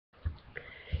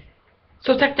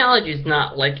So technology is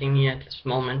not liking me at this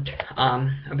moment.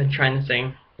 I've been trying to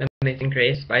sing Amazing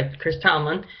Grace by Chris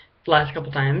Tomlin the last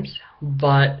couple times,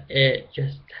 but it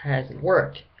just hasn't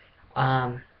worked.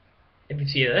 If you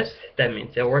see this, that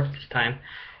means it'll work this time.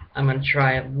 I'm going to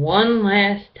try it one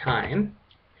last time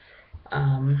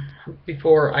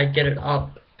before I get it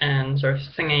up and start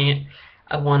singing it.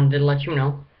 I wanted to let you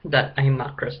know that I am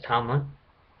not Chris Tomlin.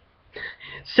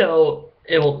 So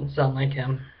it won't sound like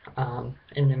him, and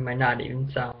it might not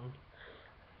even sound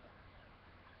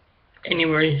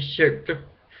anywhere shape or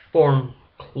form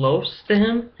close to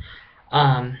him.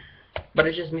 But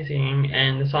it's just me singing,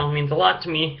 and the song means a lot to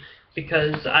me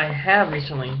because I have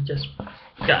recently just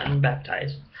gotten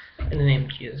baptized in the name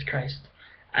of Jesus Christ,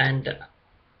 and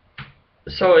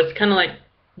so it's kind of like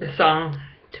the song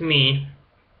to me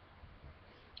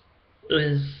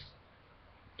is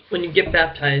when you get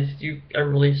baptized, you are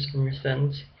released from your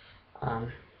sins.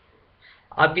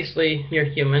 Obviously, you're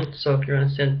human, so if you're going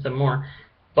to sin some more,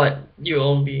 but you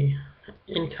will be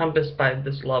encompassed by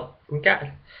this love from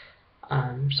God.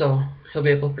 So He'll be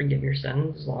able to forgive your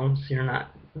sins as long as you're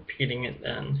not repeating it,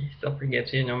 and He still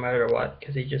forgives you no matter what,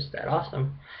 because He's just that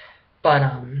awesome. But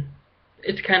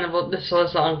it's kind of this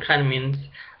song kind of means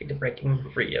like the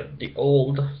breaking free of the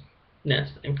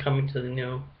oldness and coming to the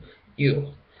new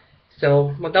you.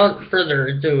 So without further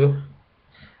ado,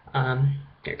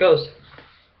 here goes.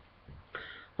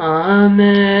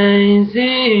 Amazing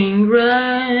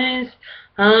grace,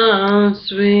 how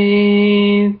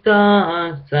sweet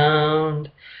the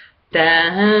sound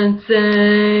that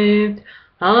saved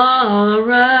a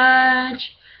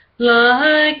wretch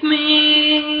like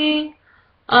me.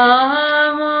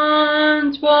 I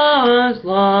once was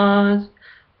lost,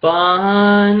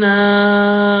 but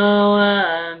now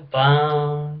am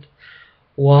found.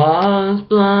 Was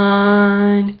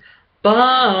blind,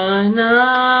 but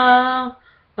now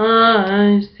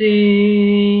I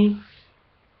see.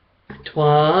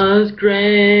 'Twas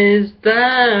grace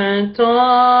that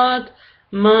taught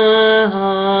my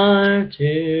heart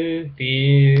to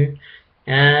fear,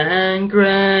 and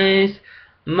grace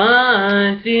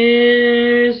my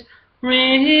fears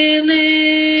relieved.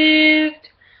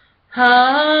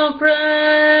 How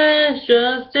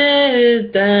precious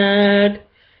did that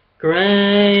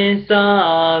grace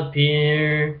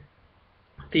appear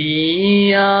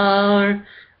the hour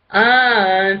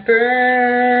I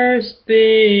first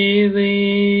believed.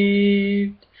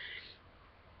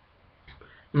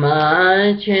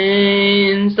 My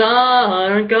chains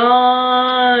are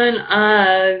gone,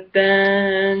 I've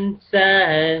been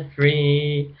set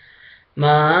free.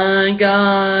 My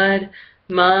God,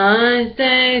 my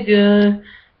Savior,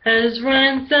 has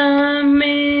ransomed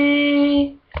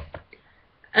me.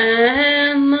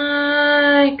 And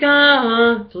like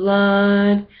a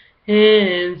flood,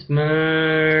 His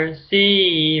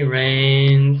mercy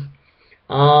reigns.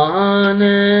 Unending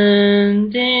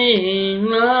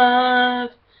love,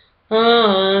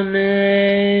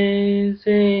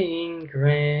 amazing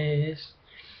grace.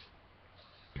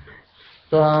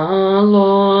 The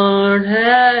Lord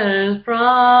has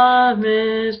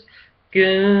promised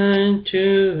good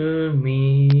to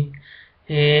me.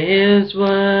 His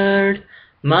word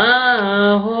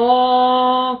my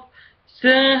hope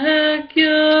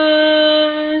secures.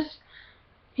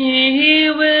 He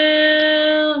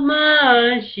will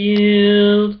my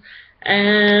shield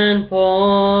and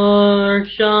portion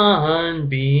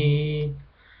be,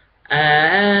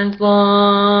 as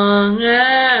long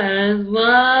as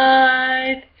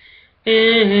life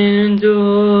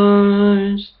endures.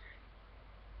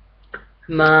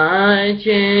 My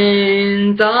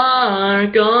chains are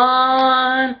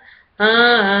gone,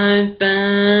 I've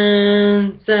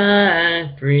been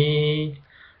set free.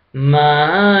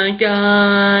 My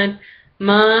God,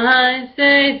 my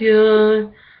Savior,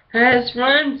 has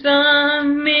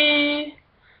ransomed me,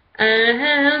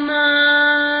 and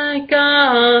like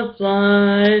a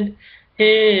flood,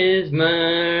 His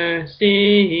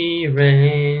mercy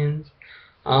reigns.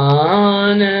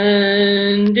 Unending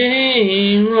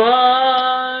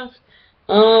love,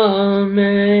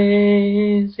 amazing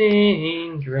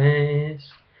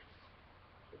grace.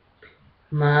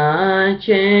 My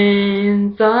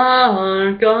chains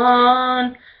are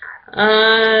gone,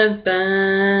 I've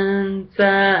been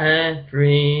set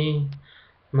free.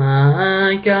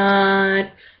 My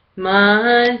God,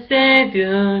 my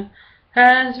Savior,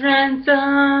 has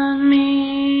ransomed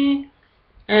me,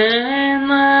 and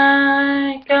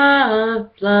like a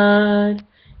flood,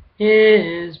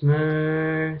 His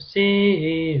mercy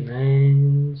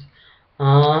reigns.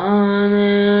 Unending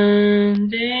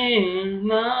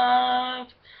love,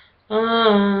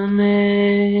 amazing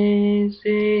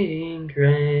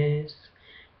grace.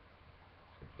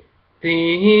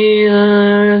 The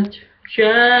earth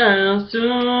shall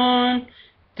soon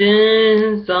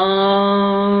dissolve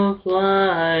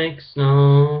like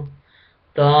snow,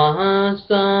 the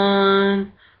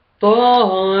sun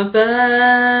forbear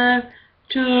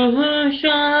to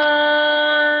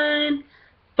shine,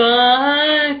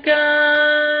 but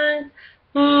God,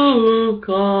 who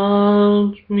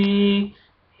called me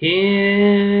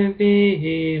here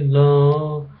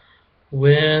below,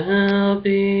 will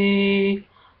be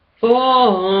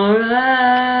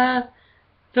forever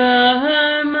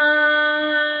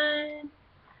mine,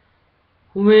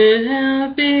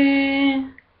 will be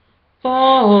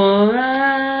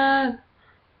forever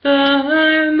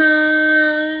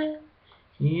mine.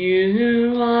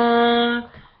 You are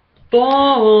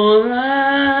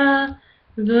forever